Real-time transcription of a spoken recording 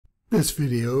This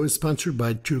video is sponsored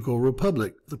by Truco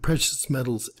Republic, the precious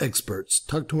metals experts.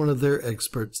 Talk to one of their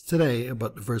experts today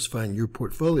about diversifying your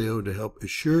portfolio to help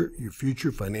assure your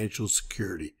future financial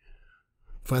security.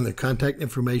 Find their contact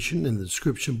information in the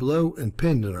description below and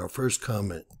pinned in our first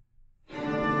comment.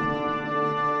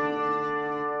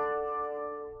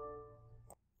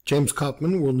 James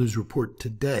Kaufman, World News Report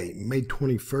today, May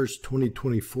 21st,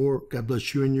 2024. God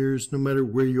bless you and yours, no matter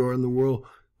where you are in the world.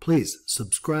 Please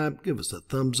subscribe, give us a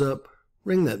thumbs up,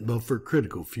 ring that bell for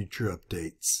critical future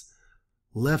updates.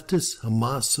 Leftist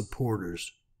Hamas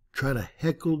supporters try to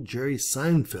heckle Jerry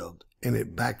Seinfeld, and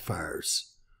it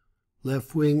backfires.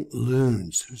 Left-wing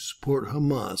loons who support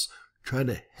Hamas try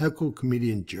to heckle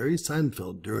comedian Jerry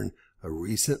Seinfeld during a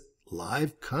recent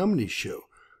live comedy show.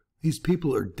 These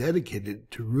people are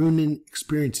dedicated to ruining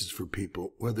experiences for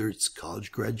people, whether it's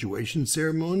college graduation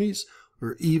ceremonies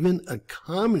or even a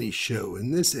comedy show in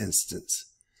this instance.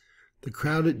 The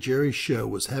crowd at Jerry's show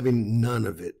was having none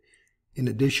of it. In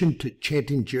addition to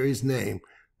chanting Jerry's name,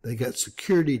 they got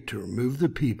security to remove the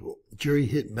people. Jerry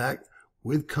hit back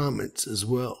with comments as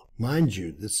well. Mind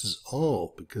you, this is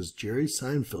all because Jerry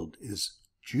Seinfeld is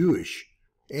Jewish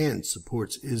and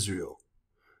supports Israel.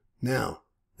 Now,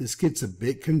 this gets a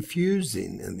bit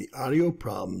confusing, and the audio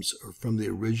problems are from the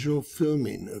original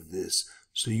filming of this,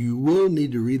 so you will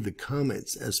need to read the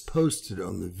comments as posted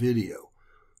on the video.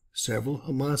 Several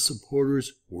Hamas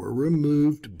supporters were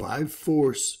removed by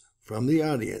force from the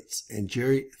audience, and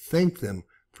Jerry thanked them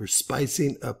for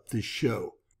spicing up the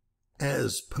show.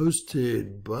 As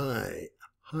posted by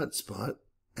Hotspot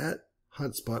at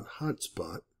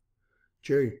Hotspot,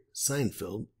 Jerry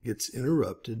Seinfeld gets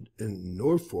interrupted in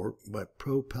Norfolk by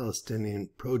pro-Palestinian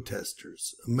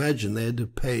protesters. Imagine they had to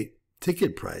pay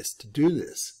ticket price to do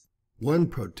this. One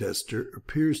protester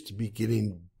appears to be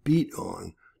getting beat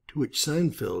on, to which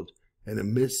Seinfeld, and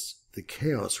amidst the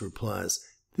chaos, replies,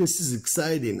 "This is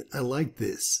exciting, I like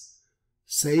this."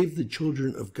 "Save the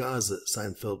children of Gaza,"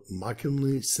 Seinfeld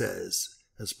mockingly says,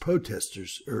 as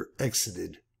protesters are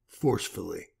exited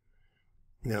forcefully.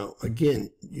 Now,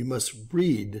 again, you must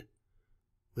read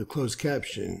the closed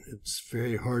caption. It's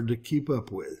very hard to keep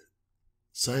up with.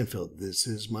 Seinfeld, this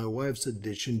is my wife's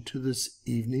addition to this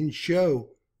evening show.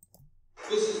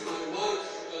 This is my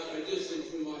wife's addition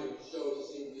to my show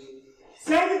this evening.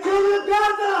 Save the children of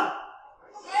Gaza!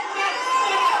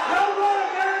 No more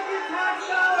American tax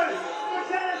dollars for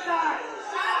genocide!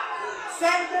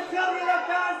 Save the children of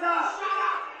Gaza!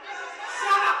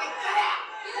 Shut up and sit down!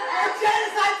 You're a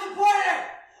genocide supporter!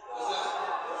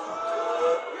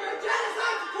 You're a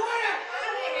genocide supporter!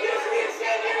 You should be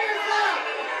ashamed of yourself!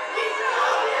 You should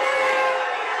own it!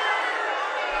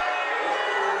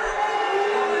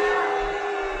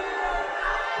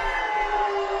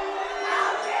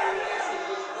 How dare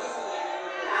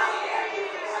you! How dare you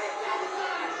support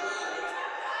genocide!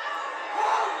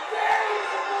 How dare you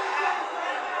support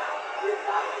genocide! You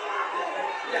fucking asshole!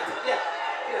 Yeah.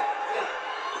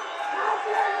 How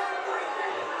dare you support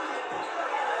genocide!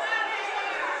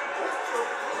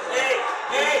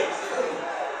 Hey!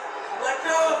 Let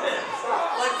go of him!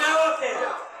 Let go of him!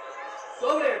 Go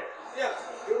there. Yeah.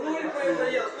 You're ruining for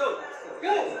everybody else. Go.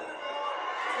 Go.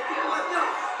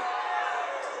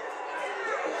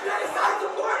 Genocide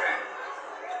supporter!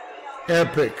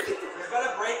 Epic. You're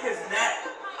gonna break his neck!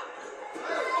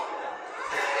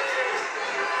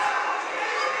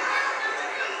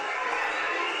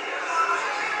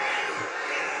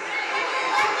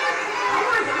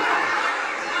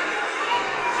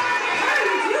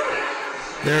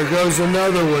 There goes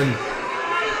another one.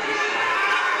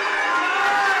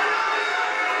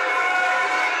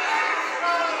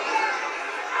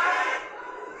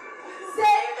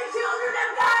 Save the children of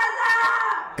Gaza!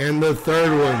 And the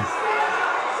third one.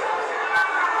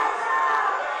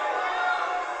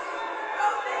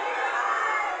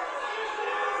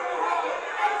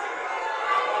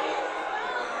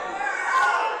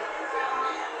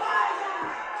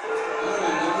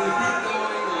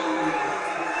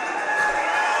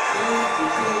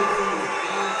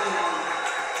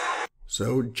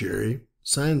 So Jerry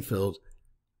Seinfeld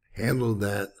handled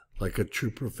that like a true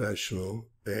professional,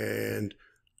 and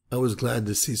I was glad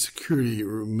to see security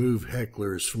remove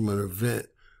hecklers from an event,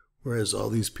 whereas all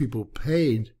these people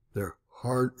paid their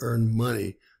hard-earned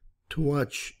money to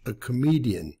watch a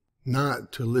comedian,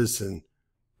 not to listen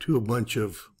to a bunch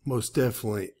of most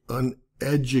definitely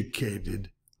uneducated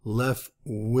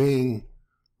left-wing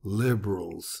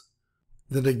liberals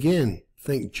that again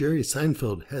think Jerry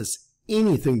Seinfeld has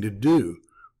anything to do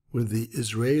with the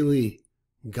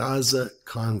Israeli-Gaza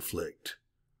conflict.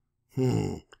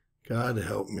 God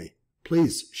help me.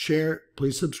 Please share,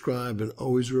 please subscribe, and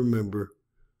always remember,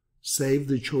 Save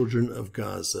the children of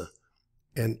Gaza,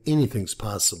 and anything's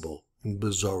possible in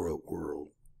Bizarro World.